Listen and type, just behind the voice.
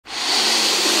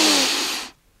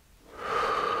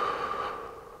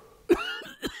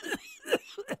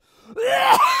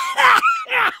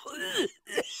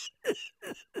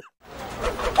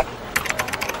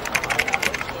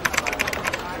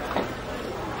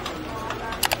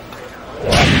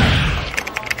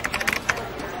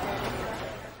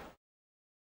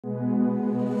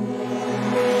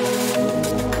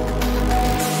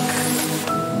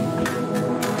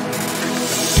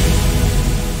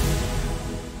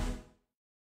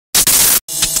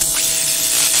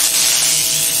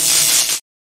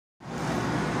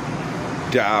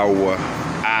DOUR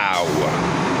hour.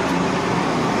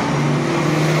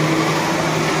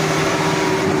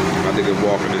 My nigga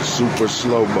walking in super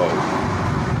slow-mo.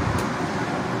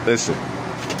 Listen,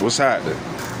 what's happening?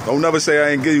 Don't never say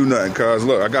I ain't give you nothing, cuz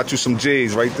look, I got you some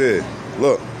J's right there.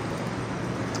 Look,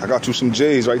 I got you some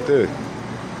J's right there.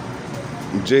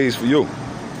 Some J's for you.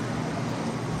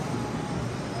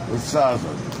 What size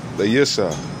are they? They your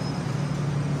size.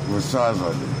 What size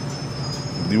are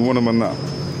they? Do you want them or not?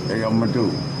 Hey, I'm gonna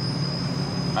do.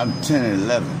 I'm 10 and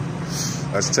 11.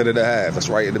 That's 10 and a half. That's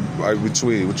right in the right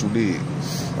between what you need.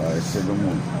 All right, send them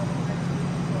on.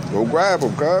 Go grab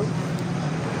them, cuz.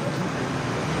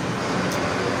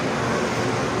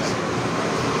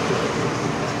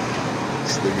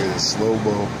 This nigga is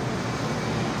slow-mo.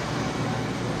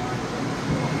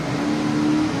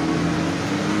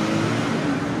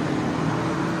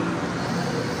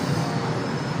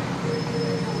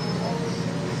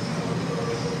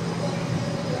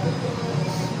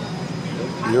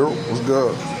 Yo, what's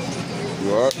good?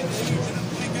 What?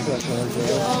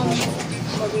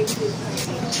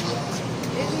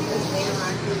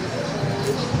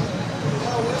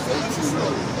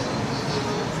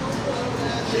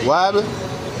 What happened?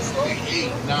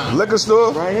 Liquor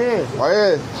store? Right here. Right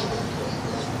here.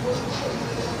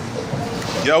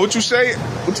 Yo, what you say?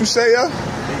 What you say, yo?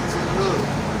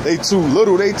 They too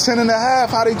little. They 10 and a half.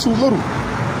 How they too little?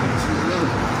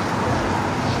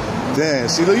 Damn,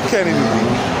 see, look, you can't even be.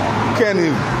 You can't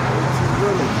even.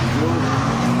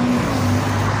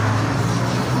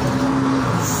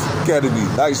 You gotta be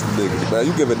nice to niggas, man.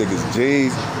 You giving niggas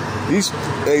J's. These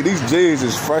J's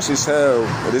is fresh as hell,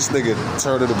 and this nigga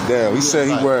turning them down. He said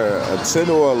he wear a 10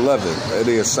 or 11, and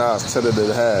they a size 10 and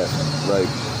a half. Like,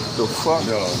 the fuck?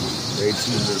 No, they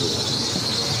too little.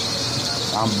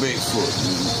 I'm Bigfoot,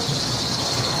 man.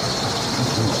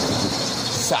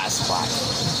 Side spot.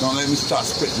 Don't let me start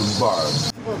spitting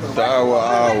bars. DOUR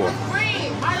hour.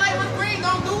 My light was green,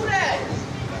 don't do that.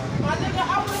 My nigga,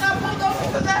 I was not pulled over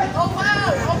for that. Oh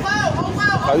wow, oh wow, oh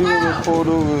wow, How you gonna get pulled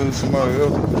over with somebody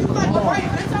else?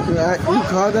 You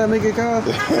called that nigga, Kyle?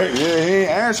 Yeah, he ain't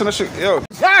answering that shit. Yo.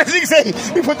 Why did he say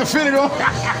he put the fitted on?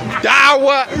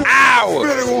 DOUR hour.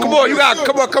 Come on, you got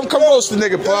come roast the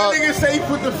nigga, Pod. That nigga say he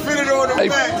put the fitted on the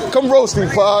back. Come roast me,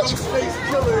 Pod.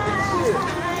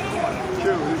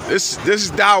 This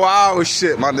is DOUR hour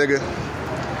shit, my nigga.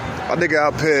 My nigga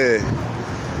out here.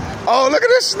 Oh, look at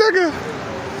this nigga.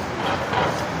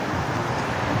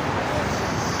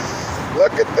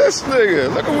 Look at this nigga.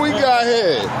 Look at what we got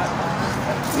here.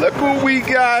 Look what we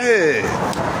got here.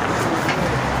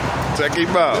 Check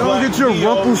him out. You don't get your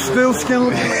Rumpelstiltskin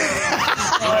looking.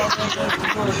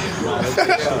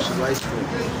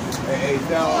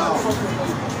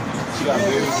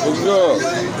 What's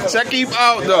good? Check him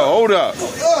out though. Hold up.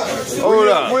 Hold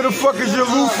up. Where the fuck is your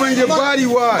loofah and your body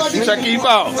wash? Check him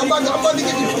out.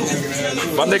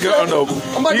 My nigga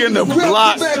he in the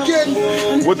block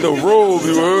with the robe,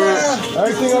 you heard?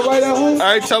 Everything all right at home?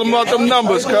 Alright, tell him about them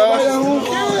numbers, cuz.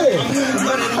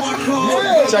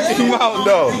 Check him out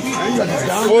though.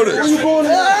 Footage.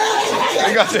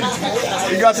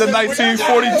 He got the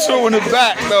 1942 in the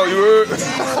back though, you heard?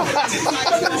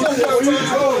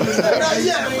 Not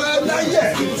yet, man. Not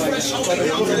yet.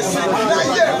 Not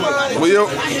yet, man. We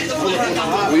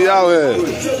out here.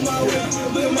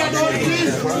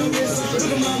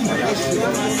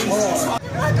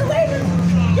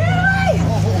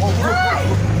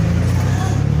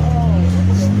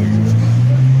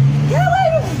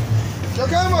 Yo,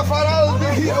 give him my $5,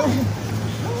 big heel.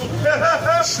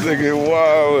 This nigga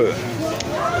wild.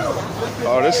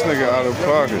 Oh, this nigga out of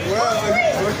pocket.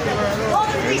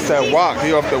 It's that walk.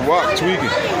 He off the walk tweaking.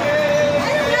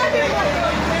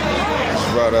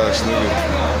 Right ass nigga.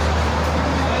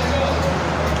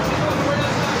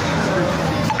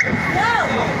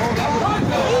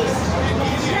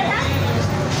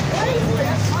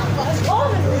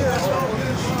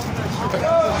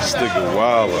 This nigga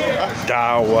wild.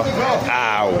 DOUR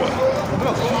hour.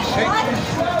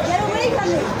 Get away from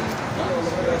me.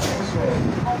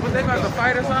 What, they about to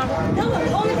fight or something? No,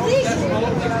 only police. They're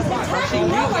attacking.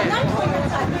 No, I'm not going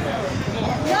outside.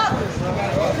 No.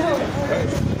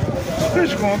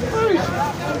 Bitch going crazy.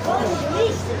 Only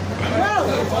police. No.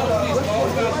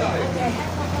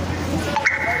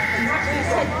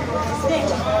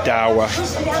 DOUR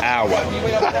hour.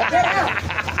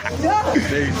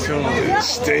 Stay tuned.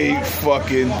 Stay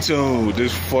fucking tuned.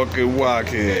 This fucking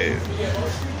walkhead.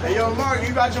 Hey, yo, Mark,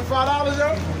 you got your $5,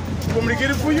 yo? You want me to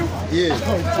get it for you? Yeah. You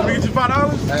want me to get you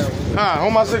 $5?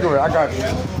 Hold my cigarette. I got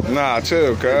you. Nah,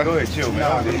 chill, cuz. Go ahead, chill, man.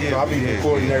 I'll be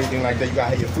recording and everything like that. You got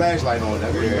to have your flashlight on.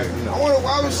 That way, you know. I want to.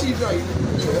 Why would she like?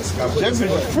 That bitch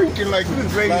was freaking like we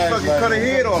was ready to fucking cut her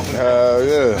head off. Hell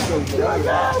yeah.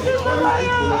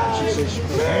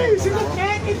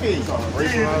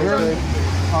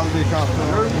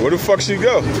 Where the fuck she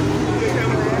go?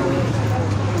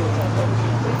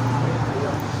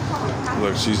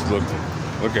 Look, she's look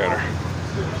at her.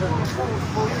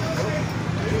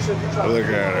 Look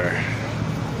at her.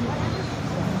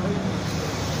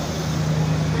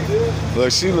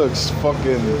 Look, she looks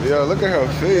fucking. Yo, look at her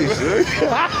face.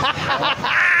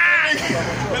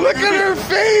 Look at her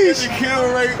face.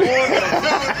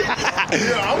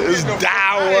 It's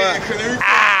DOUR.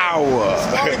 Hour.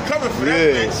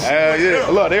 Yeah. Yeah.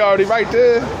 Look, they already right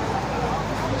there.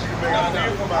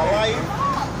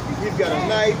 He's got a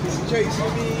knife. He's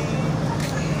chasing me.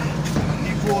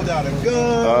 He pulled out a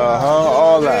gun.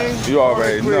 All that. You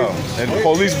already know. And the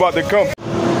police about to come.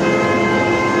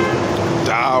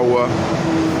 DOUR.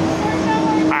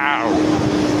 Ow.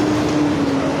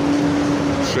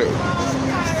 Shit.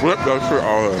 Flip that shit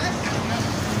all in.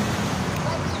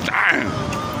 Damn.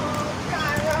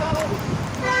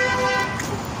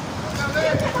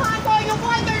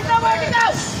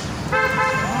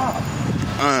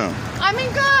 I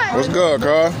mean, good. What's good,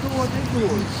 Carl?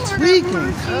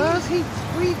 Tweaking, cuz. He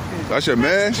tweaking. That's your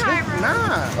man?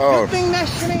 Nah. Oh. Good thing that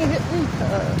shit ain't hit me,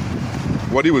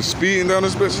 cuz. What, he was speeding down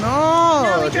this bitch? No,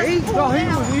 No, he just pulled he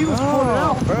was pulling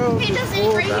out, bro. He just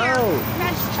ain't right here.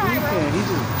 That's Chiro.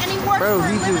 And he works Bro, for a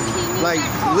he living. just, He needs like,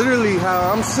 that car. literally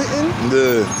how I'm sitting,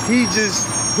 Yeah. he just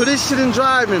put his shit in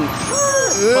drive and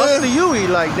bust the Yui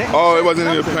like that. Oh, he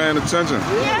wasn't even paying attention.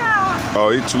 Yeah. Oh,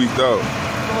 he tweaked out.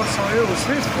 Oh, so it was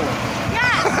his fault.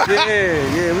 Yeah.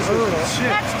 Yeah, it was shit.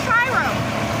 That's Chiro.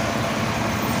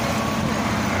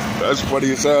 That's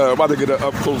funny as hell. I'm about to get an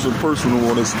up close and personal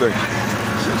on this thing.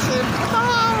 She said,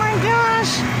 oh my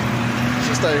gosh.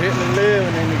 She started hitting the lid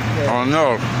and then nigga. Oh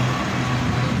no.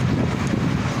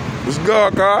 What's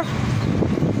good, Carl?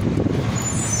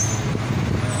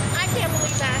 I can't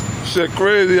believe that. Shit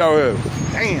crazy out here.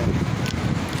 Damn.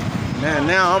 Man,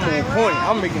 now I'm on point.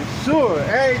 I'm making sure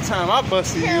every time I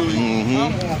bust a Yui,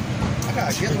 I'm on. I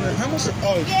gotta get one. How much?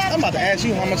 Oh, I'm about to ask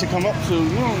you how much it come up to. You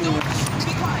don't even. Be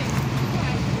quiet.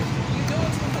 You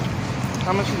doing too much.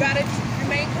 How much? You gotta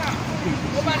remain calm.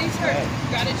 Nobody's hurt. You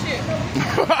gotta chill.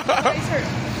 Nobody's hurt.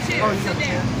 Chill. Sit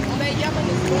down. All that yelling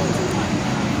is going too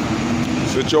much.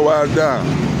 Sit your ass down.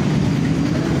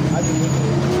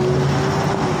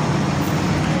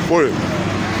 Put it.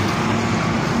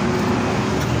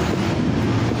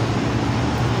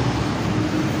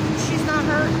 She's not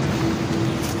hurt.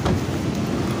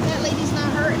 That lady's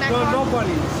not hurt in that car.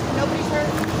 Nobody's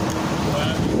hurt.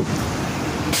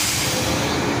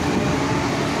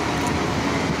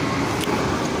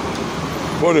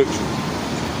 Put it.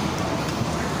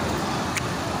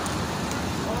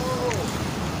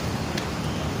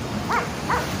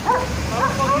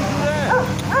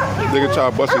 Nigga try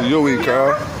to bust a Yui,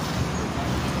 Carl.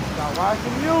 Stop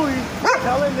watching Yui.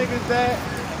 Telling niggas that.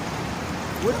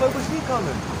 What way was he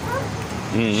coming?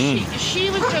 She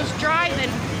was just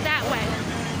driving that way,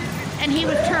 and he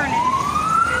was turning.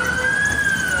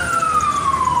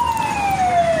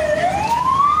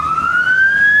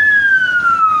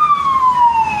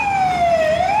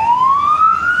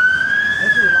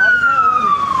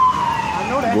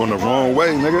 Going the wrong way,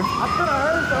 nigga. I could have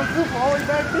heard something all the way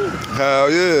back then. Hell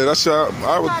yeah, that's how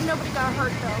I would. God, nobody got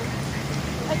hurt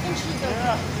though. I think she's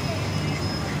okay.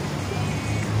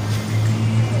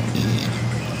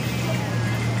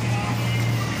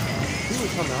 He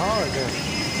was coming hard then.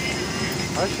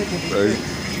 Our shit could be Hey,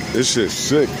 sick. this shit's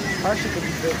sick. Our shit could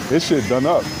be sick. This shit done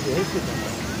up. Yeah, his shit done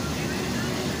that.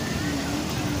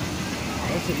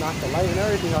 That shit knocked the light and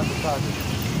everything out the socket.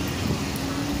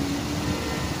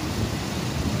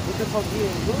 What the fuck you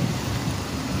ain't doing?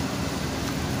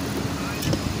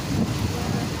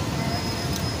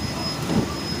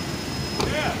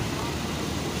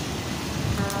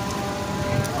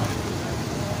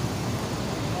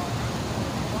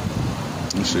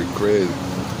 This shit crazy.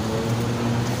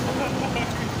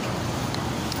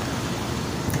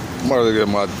 I'm about to get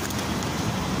my.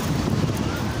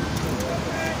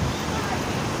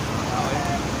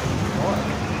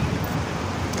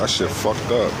 That shit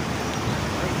fucked up.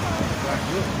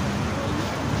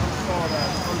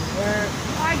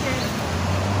 I did.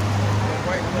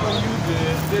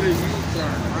 You did a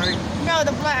U-turn, right? No,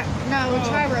 the black. No,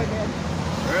 Chiro did.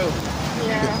 Really?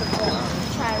 Yeah.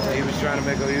 He Chiro. was trying to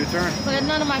make a U-turn? But it's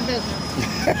none of my business.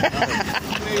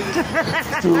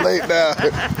 Too late now.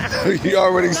 You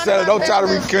already said it. Don't try to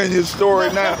recount your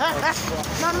story now.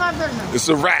 None of my business. It's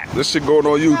a wrap. This shit going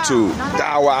on YouTube.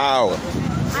 DOUR hour.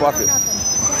 Fuck it.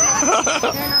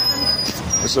 Nothing.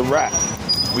 It's a wrap.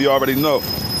 We already know.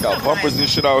 Got bumpers and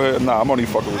shit out here. Nah, I'm only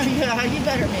fucking with you. Yeah, you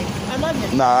better be. I love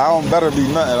you. Nah, I don't better be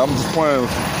nothing. I'm just playing.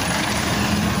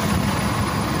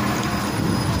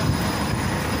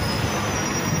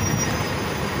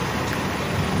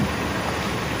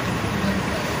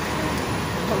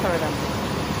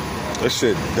 This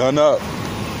shit done up.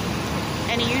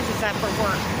 And he uses that for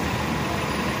work.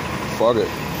 Fuck it.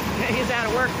 He's out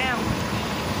of work now.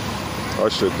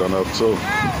 That shit done up too.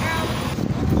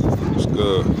 It's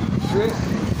good. Shit.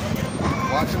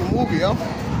 Watching a movie, yo.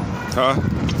 Huh?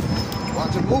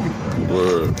 Watching a movie.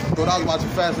 Word. Thought I was watching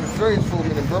Fast and Furious for a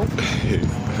minute, bro.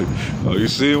 Oh, you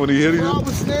see when he hit you? I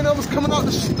was standing, I was coming out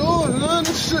the store, man.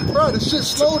 This shit, bro, this shit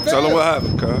slowed down. Tell him what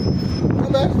happened, cuz.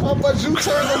 Man, how much you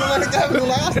turned on the Atlantic Avenue?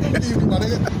 Like, I still believe you, my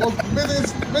nigga. Well,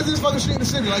 business fucking street in the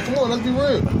city. Like, come on, let's be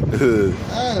real.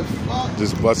 Fuck.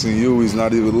 Just busting you, he's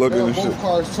not even looking and shit. Both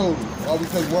cars totaled. All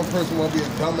because one person want to be a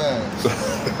dumbass.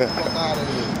 Fuck out of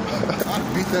here. I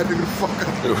beat that nigga the fuck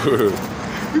up.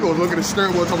 You gonna look at the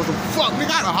steering wheel talking some fuck,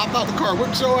 nigga, I done hopped out the car.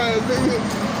 Whip your ass, nigga.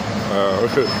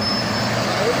 What the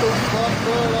fuck,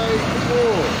 bro? Like, come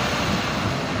on.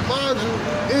 Mind you,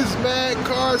 it's mad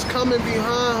cars coming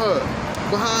behind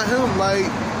him, like.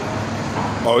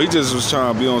 Oh, he just was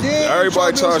trying to be on. Yeah,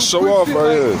 everybody trying to show off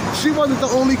right here. She wasn't the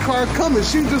only car coming.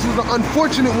 She just was the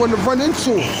unfortunate one to run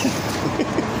into him.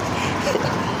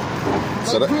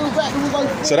 So that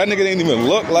nigga didn't even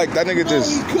look like that nigga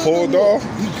just pulled off.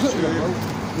 He couldn't, bro.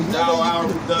 DOUR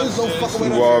Productions. We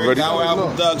already. DOUR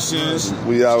Productions.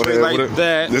 We out here like with it.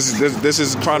 that. This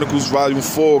is Chronicles Volume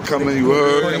 4 coming. You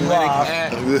heard?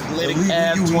 Atlantic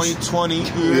Ave 2020. Yeah.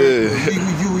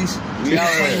 We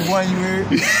out here.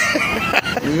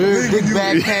 You heard? Big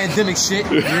bad pandemic shit.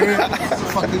 You heard?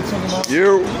 Fucking talking about.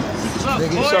 You.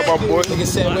 What's up, my boy? Nigga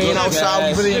said we ain't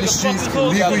outside, we really in the streets.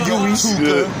 Illegal Uis.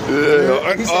 Yeah.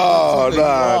 Oh,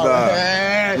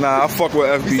 nah, I fuck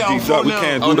with FBG Duck. We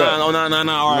can't do that. All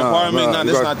right, pardon me. Nah,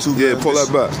 this not too good. Yeah, pull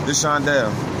that back. This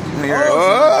Shondell.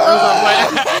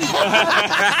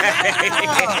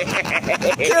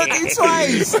 Killed me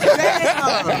twice. Damn.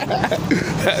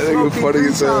 That nigga funny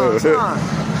as hell.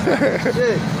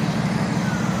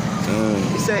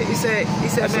 He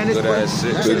said, man, this boy.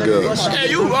 Good girl. Hey,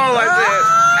 you going like that?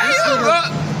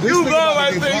 You going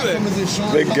like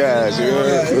that? Big guys,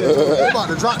 I'm about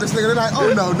to drop this nigga. They're like,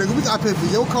 oh no, nigga, we got to pay for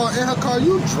your car and her car.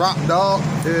 You drop, dog.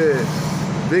 Yeah.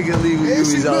 Big illegal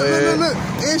Uis out here. Look.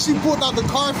 And she pulled out the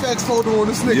Carfax folder on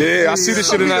this nigga. Yeah, I see this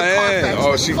shit in her hand.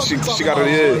 Oh, she got it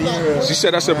in. She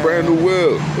said that's a brand new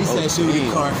wheel. He said she would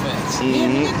get Carfax.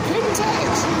 Paper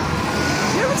tags.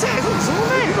 Paper tags. Zoom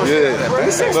in. Yeah.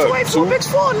 He said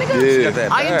 4x4, nigga. Yeah.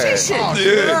 IMG shit.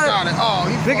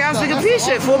 Yeah. Big ass nigga P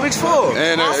shit. 4x4.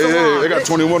 And they got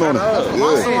 21 on it.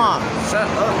 Shut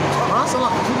up.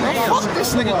 Fuck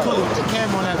this nigga. Put the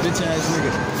camera on that bitch ass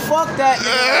nigga. Fuck that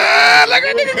nigga. Like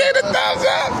that nigga gave the thumbs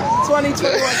up.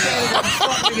 2021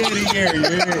 fuck nigga of the year, you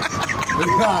hear?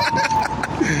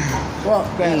 Fuck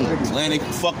that nigga. Atlantic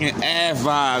fucking ass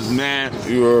vibes, man.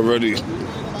 You already.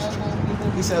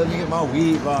 He said, let me get my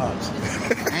weed vibes.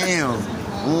 Damn.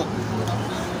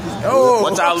 Oh,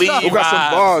 what's our lead Who got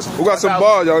some bars? Who got some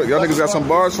bars? Y'all niggas got some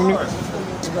bars for me?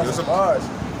 Got some bars.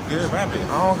 Good rapping.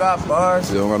 I don't got bars.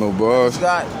 You don't got no bars?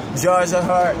 Got Georgia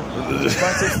Heart. A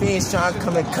bunch of fiends trying to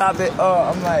come and cop it. Oh,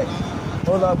 I'm like,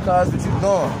 hold up, cuz, what you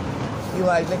doing? He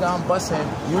like, nigga, I'm busting.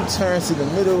 You turn to the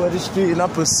middle of the street and I'm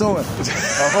pursuing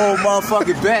a whole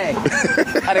motherfucking bag.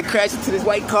 I done crashed into this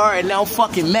white car and now I'm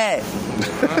fucking mad.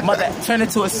 Mother turned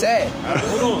into a sad.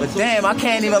 But damn, I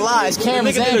can't even lie. It's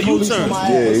cameras and police on my ass.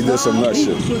 Yeah, he did some nut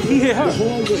shit. Yeah.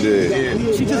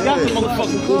 She just got the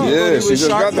motherfucking car. Yeah, she just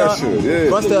got that shit. Yeah.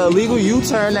 Bust the illegal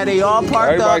U-turn that they all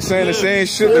parked Everybody up. saying the same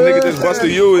shit. The nigga just busted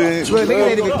you in. Nigga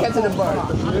ain't even catching the bar.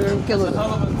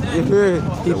 You heard?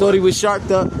 He thought he was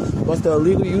sharked up. Bust the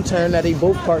illegal U-turn that they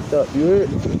both parked up. You heard?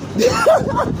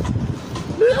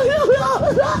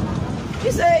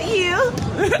 He said, yeah.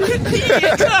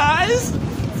 Yeah, guys.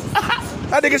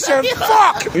 That nigga said,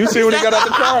 fuck! You see when he got out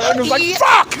the car, that nigga was like,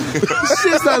 fuck!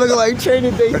 Shit started looking like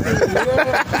training day.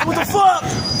 What the fuck?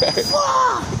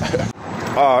 Fuck!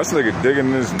 Oh, this nigga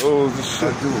digging his nose and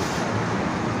shit.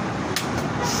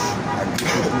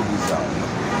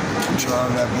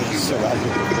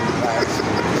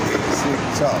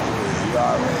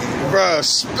 Bruh,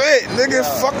 spit, nigga,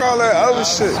 fuck all that other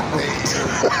shit.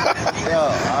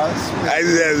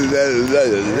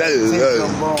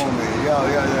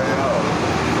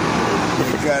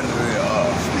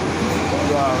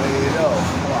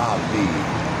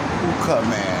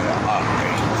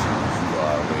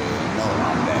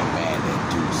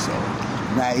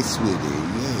 Nice with it,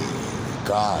 yeah.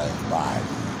 God, body.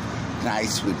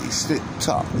 Nice with the stick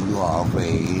talk, you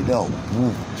already know.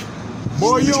 Woo.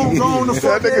 Boy, you don't go on the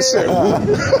fuck. That nigga said, woo.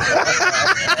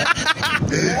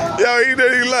 Yo, he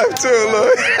did, he left too,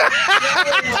 look.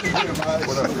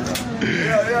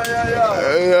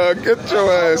 Hey, get your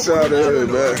ass out of here,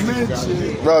 man.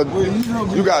 Bro,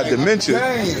 you got dementia.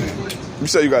 You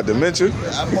say you got dementia?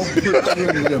 I'm gonna put you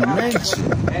in dementia.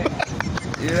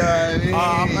 You know what I mean?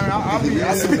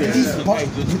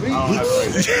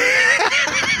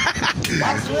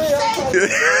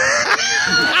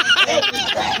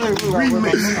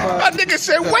 That nigga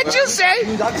said, what you say?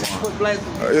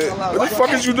 What the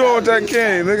fuck is you doing with that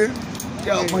cane, nigga?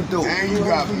 And you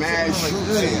got mad shit.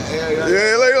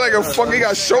 Yeah, like a fucking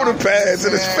got shoulder pads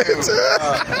in his face.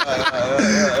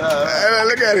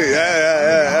 Look at it.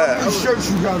 Yeah. What shirt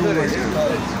you got on right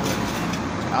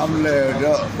now? I'm layered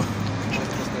up.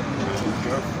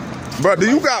 Bro, do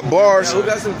you got bars? We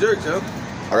got some jerks, yo.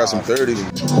 I got some 30s.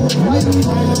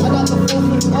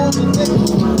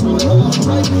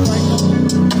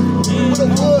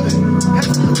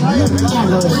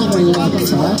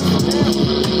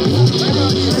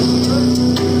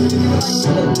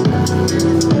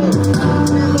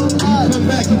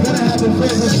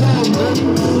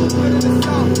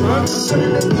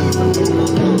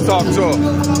 Talk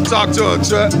to her,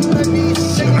 Trap.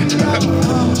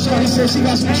 Shawty said she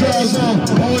got some drawers on.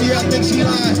 Oh yeah, I think she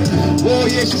lying. Oh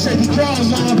yeah, she said the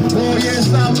drawers on. Oh yeah,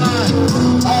 stop lying.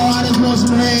 Oh, I just want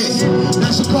some head.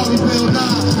 Now she call me Bill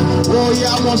Nye. Oh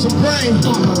yeah, I want some brain.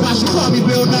 Now she call me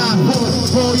Bill Nye.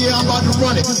 Oh yeah, I'm about to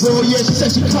run it. Oh yeah, she said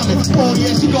she coming. Oh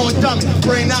yeah, she going dummy.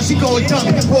 Brain now she going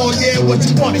dummy. Oh yeah, what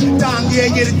you want it? Dime,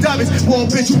 yeah, the dummies. Oh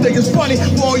bitch, you think it's funny?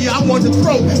 Oh yeah, I want the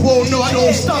throat. Oh no, I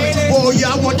don't stomach. Oh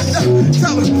yeah, I want the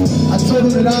tell me. I told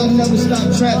him that I'll never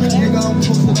stop trapping. Nigga, I'm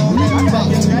posted on that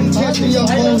box. Catching your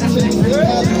phone,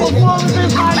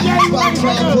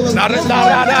 Nah,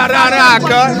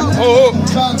 cut. Oh,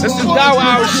 this is DOUR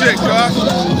hour shit, cut.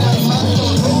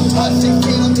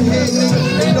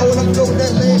 They know what I'm doing,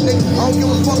 that land, nigga. I don't give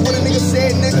a fuck what a nigga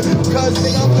said, nigga. Cause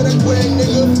nigga, I'm gonna quit,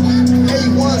 nigga.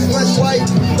 A1, slash white,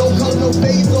 don't call no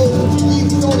Bezo.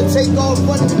 You wanna take off,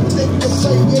 funny people think you can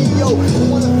play, yeah, yo. You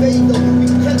wanna fade though, you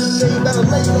can catch a shade, better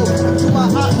lay low. To my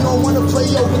heart, you don't wanna play,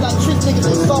 yo. Cause I trick niggas,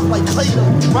 they soft like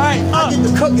Play-Doh. Right, I get the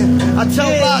cooking. I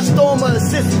tell Rod Storm, my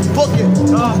assist, book it.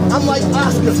 I'm like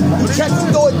Oscar. You catch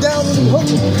him, throw it down and he hook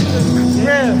it.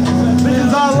 Yeah,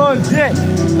 bitches all on dick.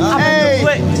 Hey,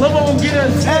 look on get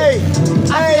us. Hey.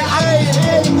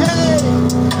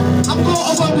 I'm going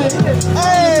over there.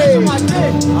 Hey. I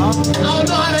don't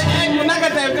know how to act when I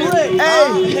got that flick.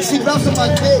 Hey, she bouncing my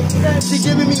dick. She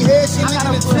giving me head, she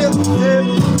licking the tip.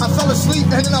 I fell asleep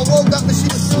and then I woke up and she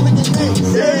was still licking dick.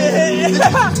 This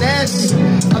is nasty.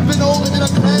 I've been older than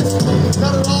I'm nasty.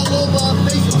 Got it all over her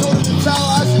face and told her to towel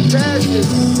I should dash it.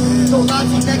 So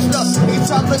Nazi next up. He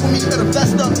try to play with me, you better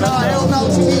best up. Nah, hell no,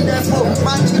 she need that for.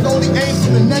 My niggas only aim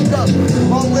from the neck up.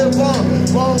 Long live on,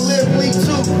 long live week 2.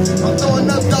 I'm throwing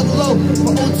up double O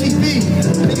for OTV.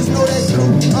 Niggas know that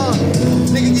crew.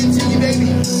 Nigga get jiggy,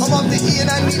 baby. I'm off the E and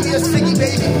I need me a sticky,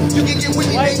 baby. You can get with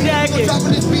me, baby. You drop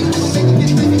of this beat, you can make it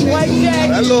get busy, baby.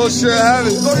 That little shit have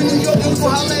it. Go to New York, you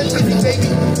go holla at 50, baby.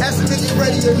 Ask if it's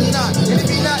ready or not. And if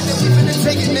he not, then we finna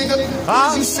take it, nigga.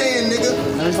 What is you saying, nigga?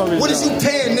 What is you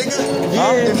paying, nigga?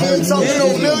 If you ain't talking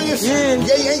no millions, yeah,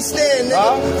 you ain't staying,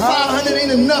 nigga. 500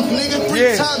 ain't enough, nigga.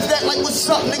 3 times that, like, what's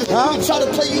up, nigga? You try to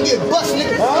play, you get bust,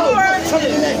 nigga.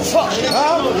 Coming in that truck, nigga.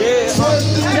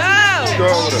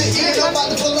 I'm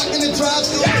about to pull up in the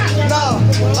drive-thru. Nah,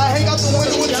 I hang out the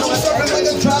window with 2 serving like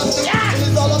a drive-thru. And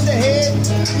it's all up the head.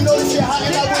 You know this shit hot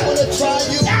and I wanna try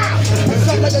you. It's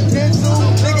up like a kid do,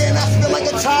 nigga, and I feel like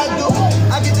a child do.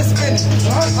 I get to spinning.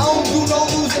 I don't do no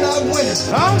losing, I win.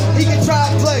 He can try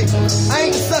to play. I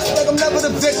ain't the suspect, I'm never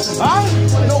the victim.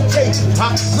 No case.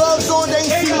 Gloves on, they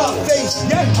ain't see my face.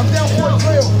 I'm down for a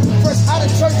drill. Fresh out of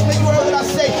church, make you heard what I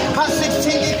say. Hot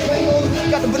 16, get clean on it.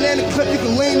 Got the banana clip, you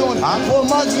can lean on it. For a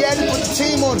Muggsy, had to put the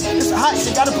team on it. It's a hot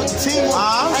shit, gotta put the team on it.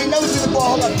 I ain't never seen the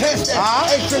ball, hold up, pass that.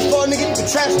 Hey, Chris Paul, nigga, you can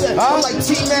trash that. I'm like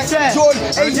T-Mac, Jordan,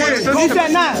 A-Jordan. So he said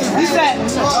not. He said.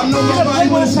 I know my body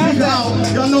when the shit is out.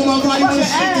 Y'all know my body when the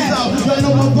shit is out. Y'all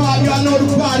know my body, y'all know the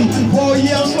body. Oh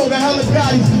yeah, I'm smoking hella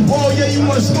Gotti. Oh yeah, you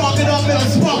wanna spark it up and I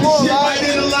spark the shit right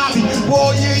in the lobby. Oh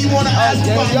yeah, you wanna ask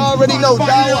about it. Y'all already know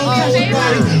DOUR.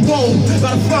 Whoa,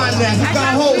 gotta find that.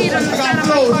 Got hoes, I got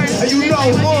clothes. And you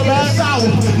know, that's sour,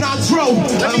 not true.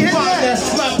 Let me find that.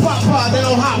 Like Popeye, they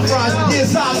don't hot fries. Yeah,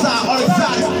 Zaza on the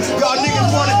side. Y'all niggas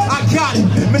want it, I got it.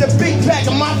 With a big pack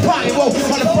in my pocket. Whoa,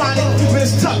 wanna find it. With a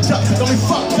niggas tucked up, don't be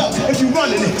fucked up if you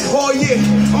running it. Oh yeah,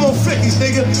 I'm on 50s,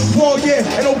 nigga. Oh yeah,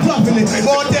 ain't no bluffing it.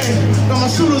 All day, got my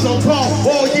shooters on call.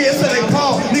 Oh yeah, said they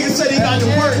call. Niggas said he got to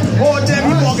work. All day,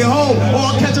 he walking home.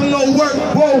 Oh, I catch him no work.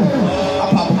 Whoa, I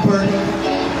pop a bird.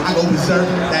 I go berserk.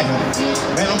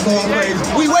 Man, I'm going crazy.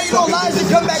 We waiting on Lolly to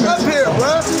come back up here,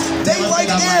 bro. They right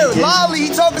there. Lolly,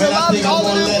 he talking to Lolly all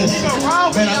of them.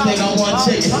 Man, I think I want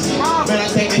chicken. Man, I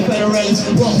think they federalists.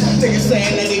 Niggas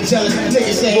saying that they jealous.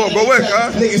 Niggas saying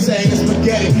niggas saying it's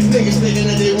spaghetti. Niggas thinking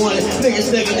that they want it. Niggas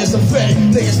thinking it's a fetty.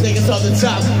 Niggas thinking it's off the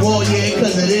top. Oh yeah,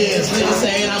 cause it is. Niggas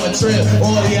saying I'm a trip.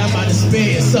 Oh yeah, I'm about to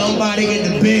spin. Somebody in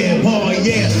the bed. Oh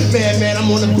yeah, man,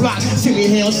 I'm on the block. See me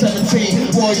here on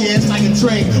 17. Oh yeah, it's like a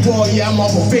dream. Oh yeah, I'm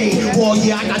off a beam. Oh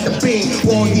yeah, I got the beam.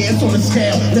 Oh yeah, it's on the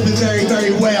scale. Living very,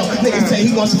 very well. Niggas say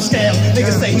he wants some scale.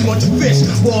 Niggas say he wants your fish.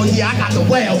 Oh yeah, I got the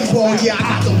whale. Oh yeah, I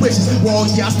got the wishes. Oh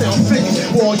yeah, I stay on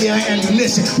 50. Oh yeah,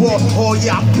 ammunition. Oh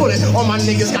yeah, I put it. All my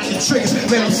niggas got the triggers.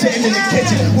 Man, I'm sitting in the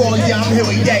kitchen. Oh yeah, I'm here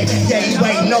with yay. Yay,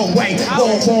 wait, no way.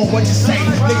 Boom, what you say?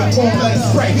 Nigga, boom, let it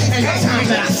spray. And the time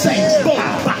that I say, boom,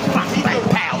 bop, bop, bang,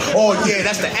 pow. Oh yeah,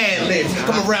 that's the ad lib.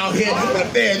 Come around here with a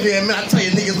bad lib. Man, I tell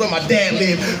you niggas where my dad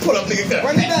live. Pull up, nigga.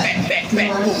 Run it back. Man,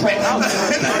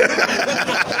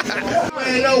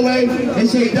 no way. They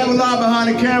say double R behind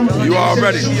the camera. You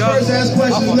already. First ask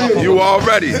questions later. You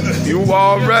already. You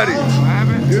already.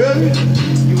 You hear me?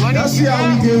 Y'all see how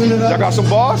we giving it up? Y'all got some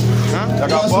bars? Y'all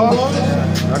got bars?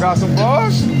 Y'all got some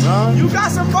bars? You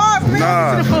got some bars, man.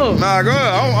 Nah, go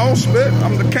ahead. I don't spit.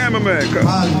 I'm the cameraman. I don't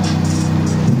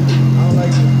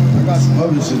like it. I got some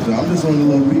other shit though. I'm just on the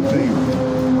little beat thing.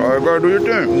 All right, go ahead, do your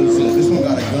thing. This one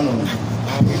got a gun on it.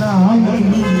 Nah, I'm gonna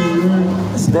need you.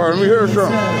 Bro, let me hear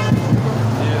something.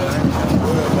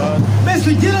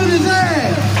 Mister, get on his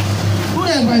ass. Who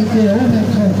that right there? Who that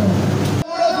right?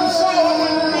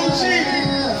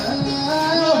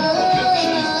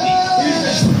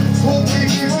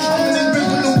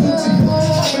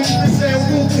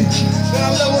 Then I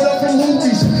leveled up from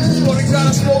hoopies. Then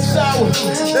I smoked sour.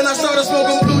 Then I started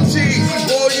smoking blue cheese.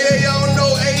 Oh yeah, y'all don't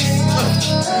know Ace.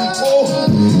 Oh,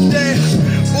 damn.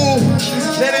 Ooh.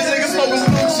 Then this nigga smoking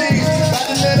blue cheese. By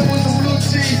the letter with the blue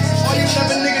cheese. Oh, you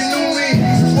never nigga knew me.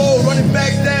 Whoa, run it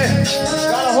back there.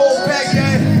 Got a whole pack,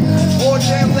 gang. Oh,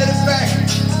 damn, let it back.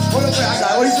 Hold up, I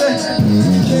got what he said?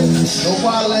 No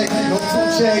Wale, no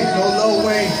 2 Chainz, no Lil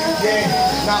Wayne. Yeah.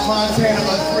 Not Montana,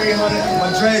 but 300.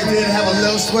 My dreads did have a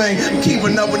little swing.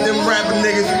 Keeping up with them rapping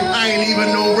niggas. I ain't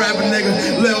even no rapping nigga.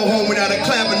 Lil home without a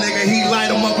clapping nigga. He light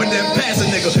him up and then pass a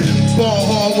nigga. Ball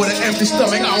hard with an empty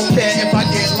stomach. I don't care if I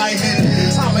get lightheaded.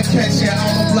 I'm a catch, yeah,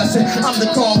 I'm a blessing. I'm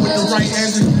the car with the right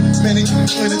engine. Minute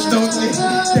with the don't need.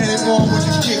 Standing ball with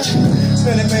the kitchen.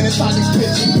 Minute, I can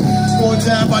pitch it. Going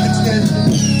down by the pin.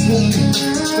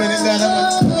 Spinning that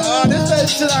up. This that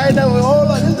shit I ain't never.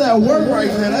 Hold on, this that work right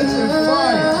there. That shit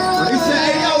fire. They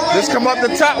say, hey, yo, Ray, Just come up the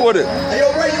top with it. Hey,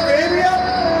 yo, Ray, you can hear me up?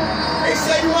 They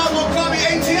say you might as well call me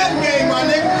ATM game, my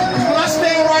nigga. Cause when I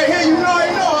stand right here, you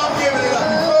already know I'm giving it up.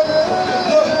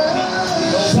 Look,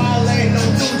 no Wale, no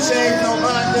 2 Chainz, no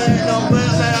Montana, no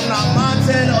Montana. I'm not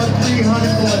Montana or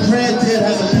 300, but my dread did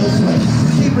have a little swing.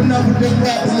 Keeping up with them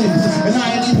rapping niggas, and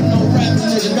I ain't even no rapping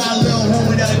nigga. Got a little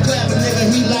homie that a clapping nigga.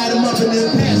 He light him up and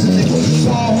then pass a nigga.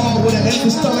 Ball hard with an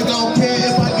empty stomach. I don't care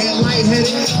if I get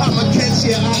lightheaded. I'm a catch,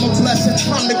 yeah, I'm a blessing.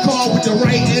 I'm the car with the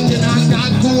right engine. I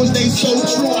got goons, they so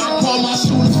true. I call my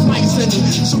shooters flight centers.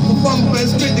 Super fun,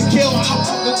 best fit to kill. I'm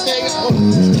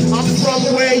from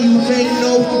where you may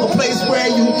know, a place where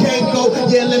you can't go.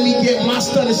 Yeah, let me get my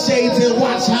stunner shades and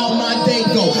watch how my day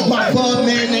go. My bug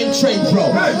man named Trey, bro.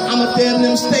 I'm a damn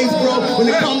them states, bro. When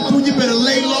it come through, you better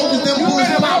lay low, cause them boys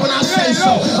pop when I say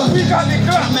so.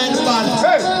 I'm at the bottom.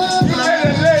 You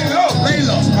better lay low. Lay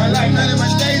low. I like none of my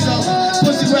days off.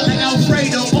 Pussy wet like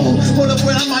Alfredo. Oh, hold up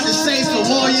when I'm about to say so.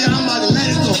 Oh yeah, I'm about to let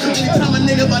it go. Anytime a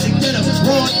nigga about to get up,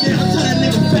 raw, yeah, I tell that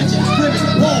nigga fetch it, grip it.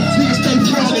 Whoa, niggas stay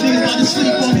strong and niggas about to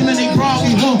sleep on me, man, they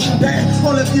groggy, huh? Damn,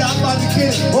 hold up, yeah, I'm about to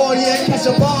get it. Oh yeah, catch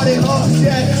a body, huh?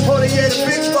 Yeah, hold it, yeah, the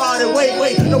big body.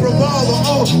 Wait, no revolver.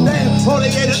 Oh, damn, hold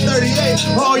it, yeah, the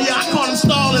 38. Oh yeah, I caught him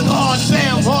stalling. Oh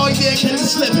damn, oh yeah, catch him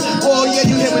slipping. Oh yeah,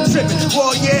 you hear me tripping.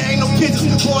 Oh yeah, ain't no kitchen.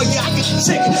 Oh yeah, I get the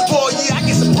chicken. Oh yeah, I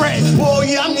get some bread. Oh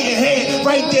yeah, I'm getting head.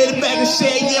 Right there, the back of the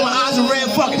shed. Yeah, my eyes are red,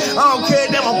 fucking. I don't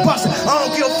care, damn, I'm busting. I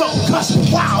don't give a fuck, I'm cussing.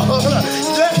 Wow,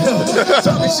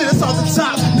 talking shit, it's off the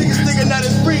top. Niggas thinking that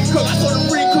it's free cook. I told them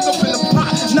free cook up in the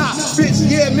pot. Nah, bitch,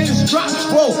 yeah, man, it's drop.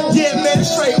 Whoa, yeah, man,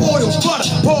 it's straight oil,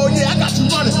 butter. Oh yeah, I got you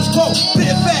running. Whoa,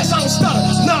 bit fast, I don't stutter.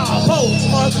 Nah, whoa,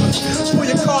 pull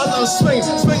your cars on swing,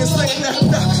 swinging.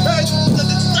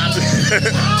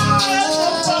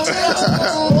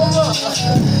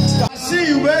 I see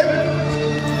you, baby.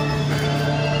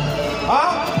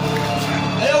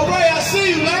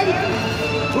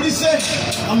 said?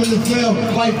 I'm in the field,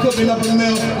 wife cooking up a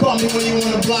meal. Call me when you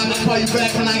on the block, I call you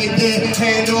back when I get there.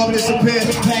 Hand off, disappear,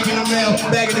 packing the mail,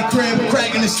 back in the crib,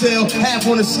 cracking the steel, half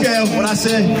on the scale. What I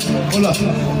said? Hold up.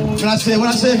 What I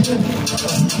said?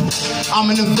 I'm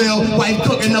in the field, wife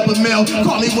cooking up a meal.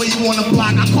 Call me when you on the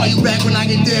block, I call you back when I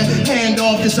get there. Hand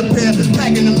off, disappear,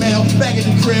 packing the mail, back in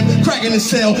the crib, cracking the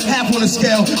cell, half on the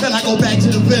scale. Then I go back to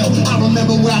the Ville. I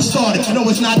remember where I started. No,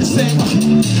 it's not the same.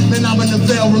 Then I'm in the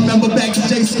Ville. Remember back to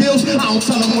J Skills? I don't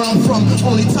tell them where I'm from,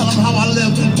 only tell them how I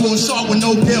live. Bull shark with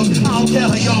no pills. I don't care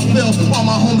how y'all feel. All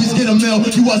my homies get a meal.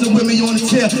 You wasn't with me on the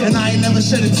tier, and I ain't never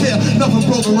shed a tear. Nothing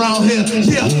broke around here.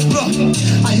 Yeah, look,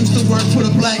 I used to work for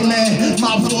the black man,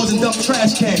 mop floors and dump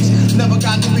trash cans. Never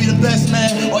got to be the best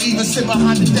man, or even sit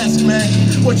behind the desk, man.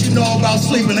 What you know about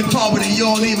sleeping in the carpet and you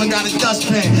don't even got a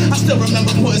dustpan? I still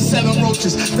remember putting 7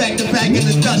 roaches back to back in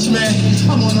the Dutch, man.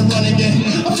 I'm on the run again.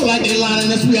 I feel like they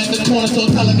lining us. We at the corner, so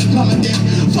tell them to come again.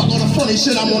 Fuck all the funny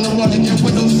shit, I'm on the run again.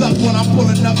 Windows up when I'm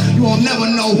pulling up. You won't never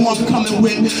know who I'm coming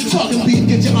with. Talking beef,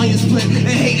 get your onion split. And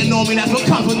hating on me, that's what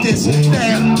comes with this.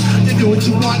 Damn, you do what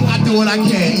you want, I do what I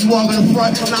can. You walk in the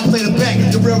front, and I play the back,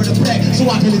 the rear of the pack, so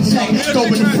I can attack.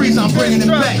 Dope in the freezer, I'm bringing it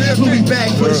back. Louis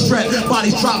bag for the strap,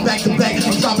 bodies drop back to back.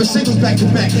 I'm dropping singles back to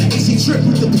back. AC trip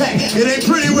with the pack. It ain't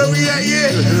pretty where we at,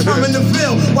 yeah. I'm in the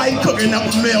field, wife cooking up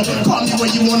a meal. Call me when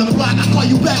you on the block, I call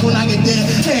you back when I get there.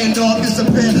 Hand off,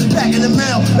 disappear, packing the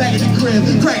mail, back in the crib,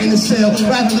 cracking the cell,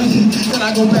 rapping, then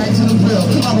I go back to the Ville.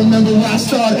 I remember where I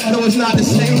started, no, it's not the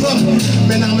same look.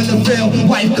 Man, I'm in the Ville,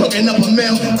 wife cooking up a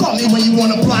meal. Call me when you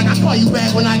on the block, I call you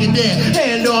back when I get there.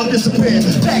 Hand off, disappear,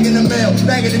 packing the mail,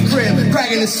 back in the crib,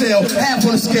 cracking the cell, half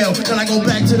on the scale, then I go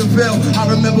back to the Ville. I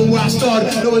remember where I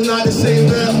started, no, it's not the same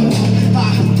Ville.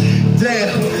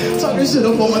 Damn, talking shit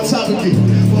up on my topic.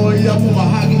 Oh, yeah, I'm on my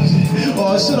hockey shit.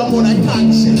 Oh, shit, I'm on that cocky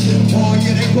shit. Oh,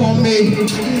 yeah, they call me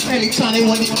anytime they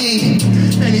want to eat,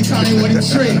 anytime they want to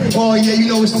drink. Oh, yeah, you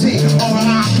know it's T,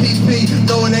 R-I-P-P.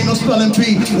 No, it ain't no spelling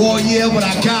B. Oh, yeah, but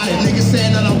I got it. Niggas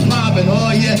saying that I'm popping. Oh,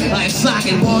 yeah, like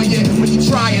socket. Oh, yeah, when you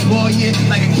try it. Oh, yeah,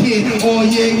 like a kid. Oh,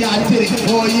 yeah, I did it.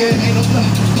 Oh, yeah, ain't no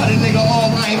cut a nigga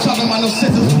off. I ain't talking about no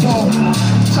senses of all.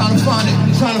 Trying to find it,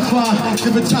 trying to find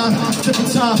different times.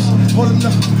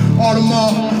 All them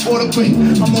all the way.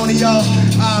 I'm on the y'all,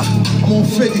 I'm on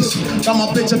 50s. Got my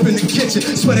bitch up in the kitchen.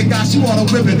 Swear to God, she wanna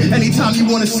whip it. Anytime you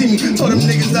wanna see me, told them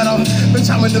niggas that I'm bitch,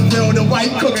 I'm in the Ville. The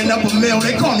wife cooking up a meal.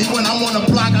 They call me when I'm on the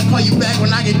block. I call you back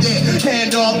when I get there.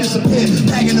 Hand off, disappear,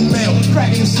 packing the mail,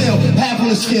 cracking the cell, half on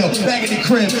the scale, back in the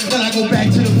crib. Then I go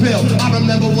back to the Ville. I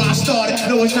remember where I started.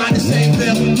 No, it's not the same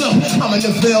Ville. Look, I'm in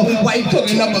the Ville. Wife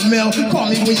cooking up a meal. Call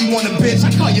me when you want a bitch. I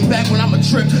call you back when I'm a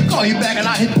trip. Call you back and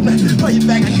I hit. Call you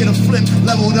back, I get a flip.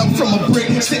 Leveled up from a brick,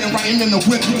 sitting right in the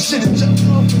whip. Shit is just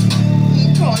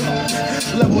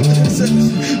leveled up. I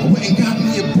went and got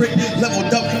me a brick.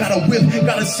 Leveled up, got a whip,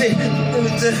 gotta sit.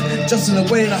 Just in the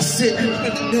way that I sit. In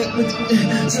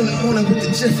the morning with the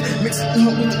jiff, mix it up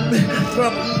with the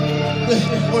drop.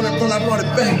 When I brought it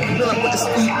back, then I put the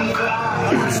speed.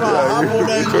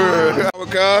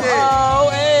 Oh,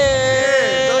 hey.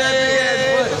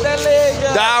 That leg.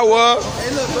 DOUR. Hey,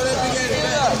 look, throw that big ass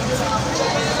back.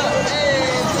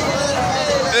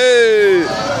 Hey,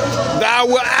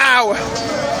 DOUR hour.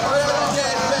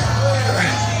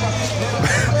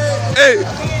 Hey,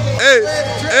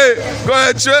 go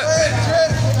ahead, Trip.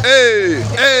 Hey.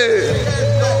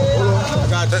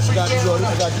 I got you, Jordan.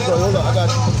 Hold on, I got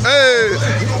you. Hey.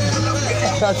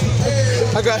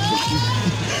 I got you.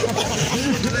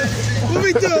 What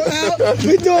we doing, Al?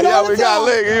 We doing all the time. We got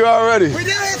leg. You already? We down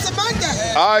here some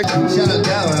Monday. All right. Shut it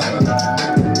down.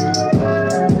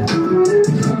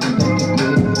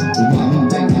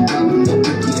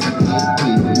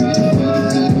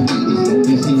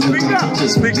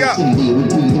 Speak up.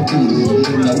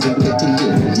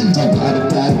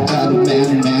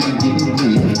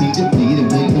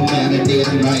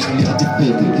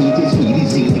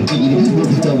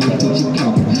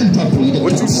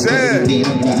 What you said?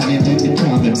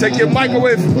 Take your mic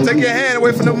away. Take your hand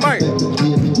away from the mic.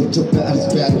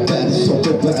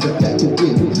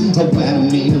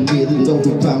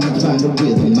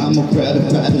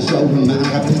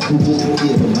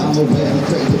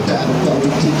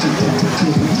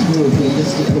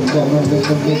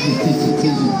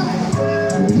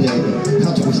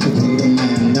 How to whisper to the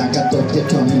man, I got thought that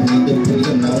coming in the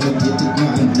freedom, now I get the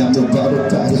grind, down the road of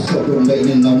fire, so the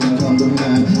lady, now we come to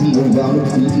mind, go around the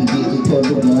creek and get it for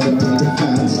the more to pay the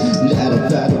fines, let a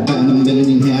battle, find a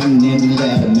million hand in the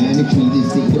ladder, man, the tree is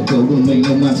the go to make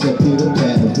no myself to the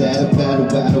battle,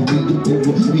 we the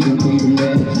people, we the freedom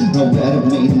man, no battle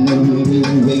made, no way,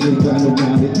 way around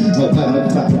it, no battle,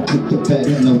 put the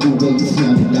battle, no way you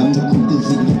sound it, I'm the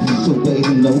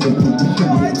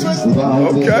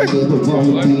Okay.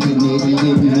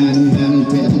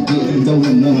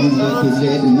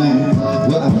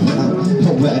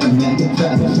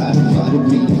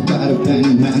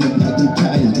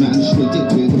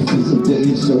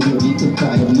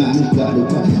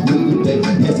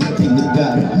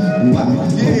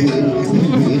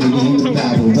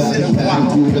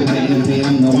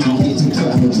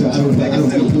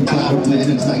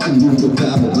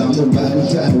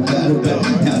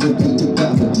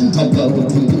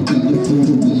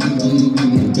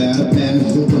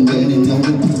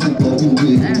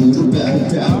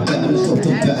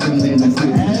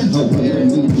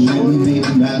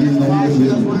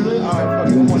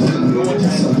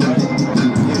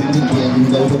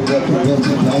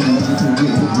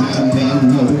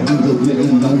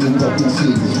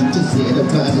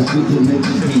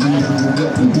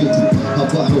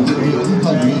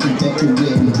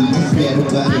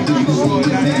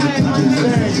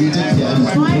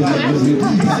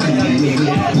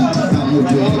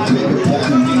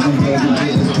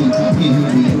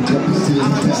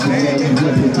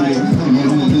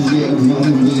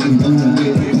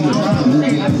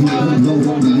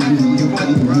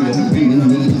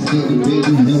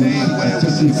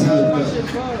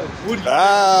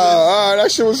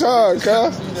 That shit was hard, cuz.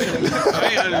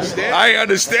 I ain't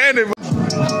understand it.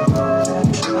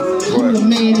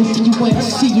 Man, if you ain't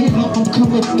see it, I'm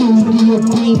coming through to your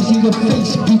brains and your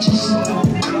face, bitches.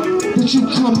 But you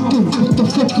come through, what the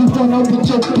fuck you want on with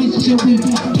your bitch and we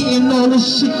getting all the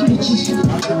shit, bitches.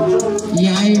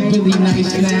 Yeah, I ain't really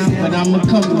nice now, but I'ma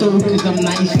come through cause I'm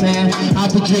nice now.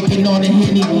 I've been drinking on the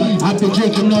Henny, I've been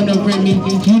drinking on the Remy.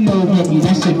 You know Remy,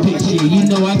 that's a picture, you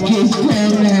know I get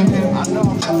down now.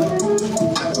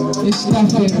 It's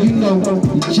nothing, you know,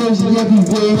 Jersey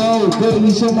everywhere, oh,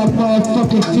 babies on my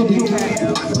motherfucking fitted.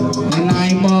 And I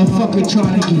ain't motherfucking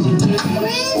trying to get it.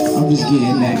 I'm just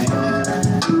getting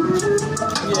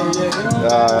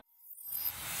that.